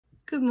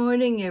Good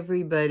morning,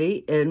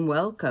 everybody, and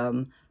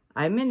welcome.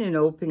 I'm in an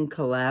open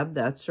collab,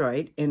 that's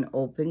right, an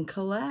open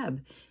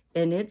collab,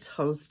 and it's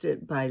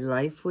hosted by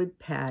Life with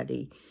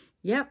Patti.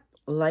 Yep,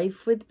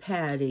 Life with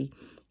Patti,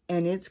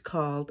 and it's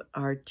called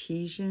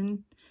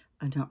Artisan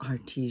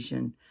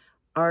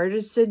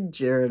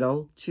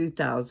Journal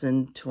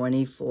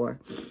 2024.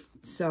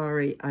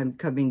 Sorry, I'm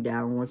coming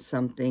down with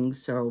something,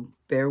 so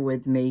bear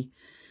with me.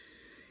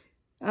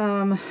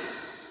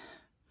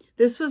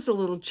 This was a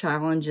little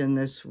challenging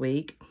this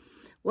week.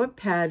 What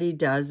Patti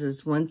does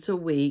is once a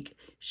week,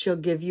 she'll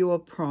give you a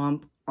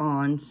prompt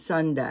on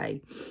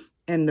Sunday.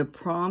 And the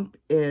prompt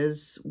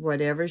is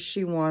whatever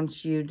she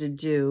wants you to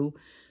do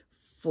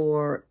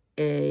for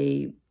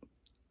a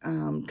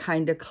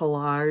kind of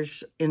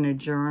collage in a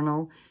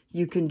journal.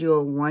 You can do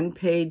a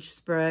 1-page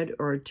spread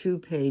or a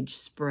 2-page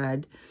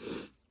spread,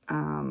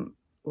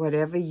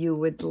 whatever you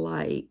would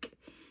like.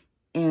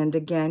 And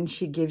again,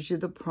 she gives you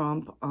the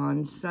prompt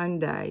on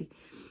Sunday.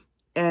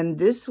 And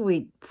this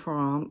week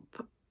prompt,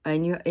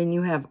 and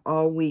you have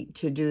all week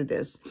to do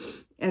this.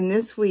 And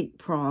this week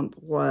prompt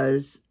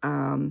was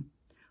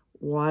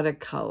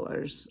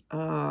watercolors.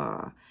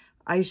 I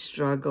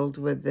struggled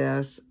with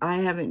this. I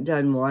haven't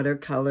done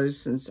watercolors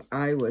since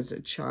I was a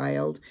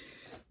child.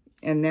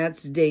 And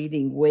that's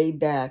dating way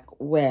back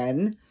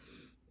when.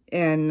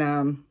 And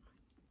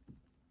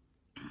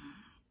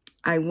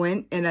I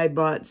went and I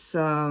bought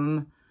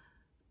some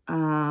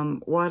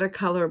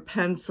watercolor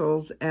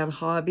pencils at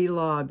Hobby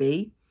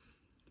Lobby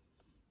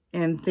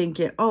and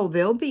thinking, oh,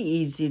 they'll be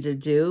easy to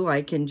do.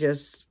 I can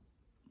just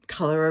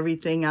color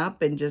everything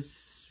up and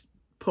just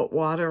put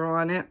water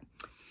on it.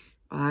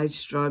 I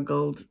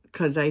struggled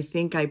because I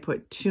think I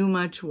put too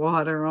much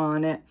water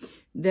on it.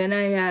 Then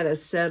I had a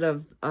set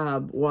of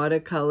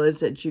watercolors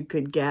that you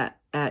could get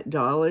at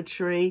Dollar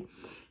Tree.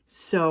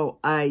 So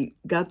I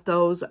got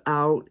those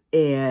out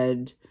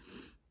and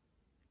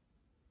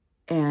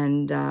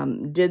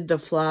did the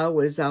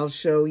flowers. I'll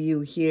show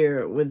you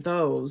here with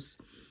those.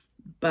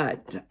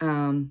 But,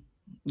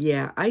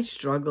 yeah, I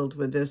struggled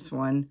with this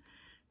one.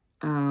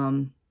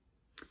 Let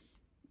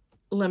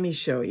me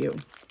show you.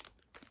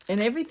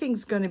 And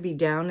everything's going to be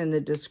down in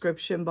the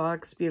description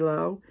box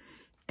below.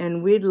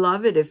 And we'd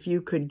love it if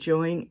you could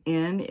join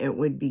in. It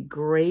would be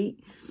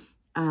great.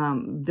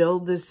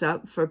 Build this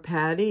up for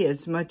Patti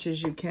as much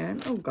as you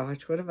can. Oh,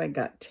 gosh, what have I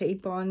got?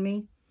 Tape on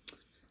me?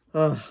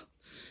 Ugh.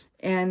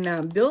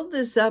 And build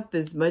this up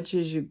as much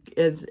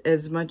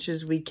as much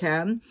as we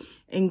can,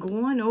 and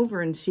go on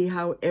over and see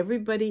how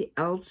everybody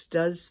else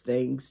does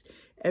things.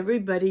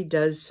 Everybody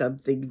does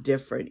something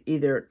different,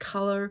 either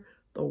color,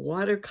 the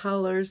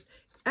watercolors,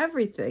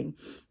 everything.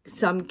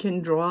 Some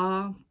can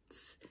draw.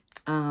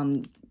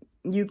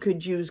 You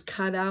could use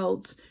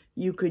cutouts.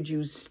 You could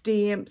use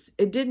stamps.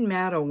 It didn't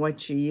matter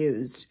what you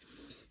used.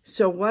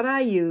 So what I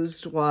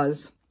used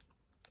was,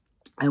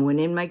 I went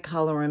in my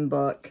coloring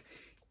book,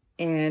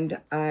 and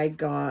I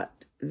got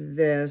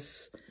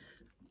this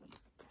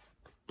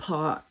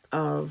pot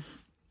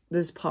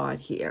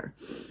here.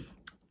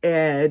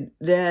 And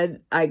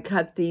then I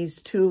cut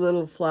these 2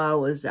 little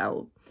flowers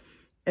out.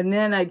 And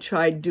then I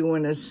tried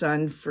doing a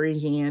sun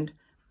freehand.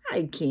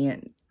 I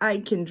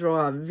can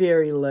draw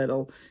very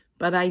little,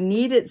 but I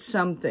needed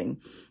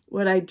something.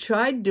 What I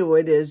tried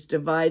doing is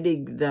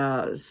dividing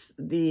the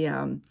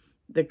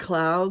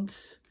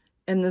clouds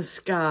and the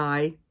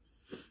sky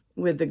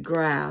with the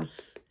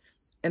grass.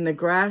 And the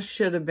grass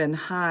should have been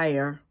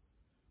higher,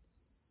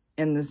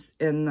 and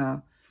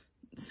the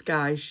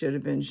sky should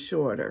have been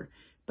shorter.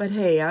 But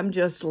hey, I'm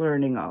just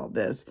learning all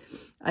this.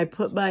 I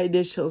put my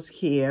initials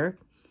here.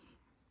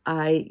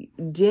 I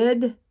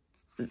did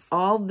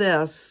all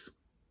this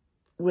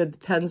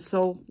with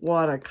pencil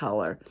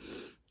watercolor.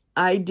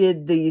 I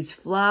did these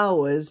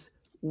flowers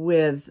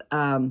with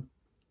the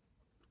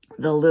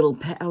little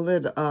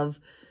palette of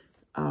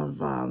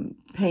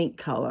paint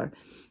color.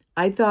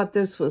 I thought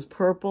this was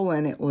purple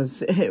and it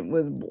was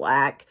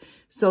black.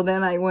 So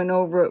then I went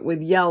over it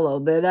with yellow.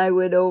 Then I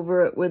went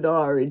over it with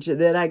orange.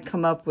 And then I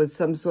come up with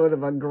some sort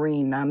of a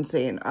green. I'm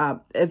saying,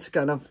 it's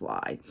going to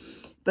fly.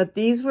 But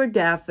these were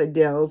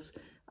daffodils.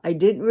 I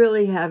didn't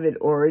really have an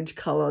orange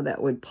color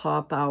that would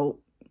pop out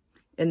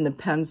in the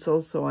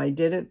pencil. So I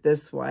did it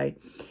this way.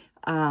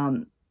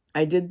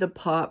 I did the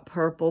pop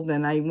purple.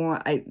 Then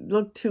I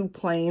looked too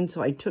plain.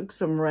 So I took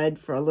some red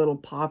for a little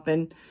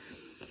popping.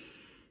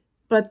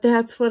 But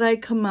that's what I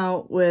come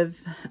out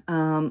with.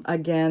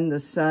 Again, the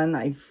sun,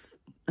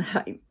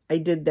 I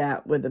did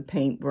that with a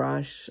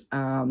paintbrush.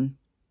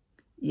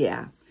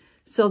 Yeah.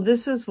 So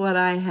this is what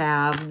I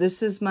have.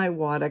 This is my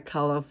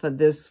watercolor for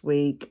this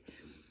week.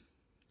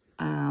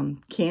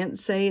 Can't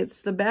say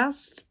it's the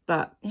best,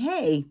 but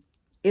hey,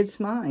 it's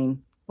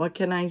mine. What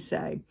can I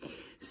say?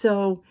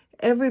 So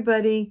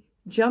everybody,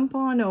 jump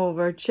on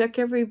over. Check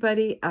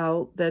everybody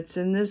out that's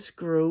in this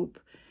group.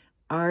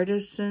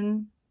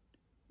 Artisan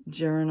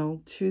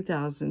Journal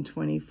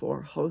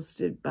 2024,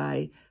 hosted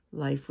by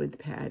Life with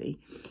Patti.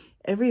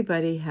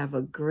 Everybody have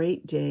a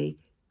great day.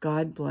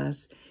 God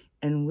bless.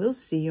 And we'll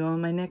see you on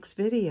my next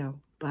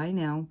video. Bye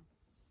now.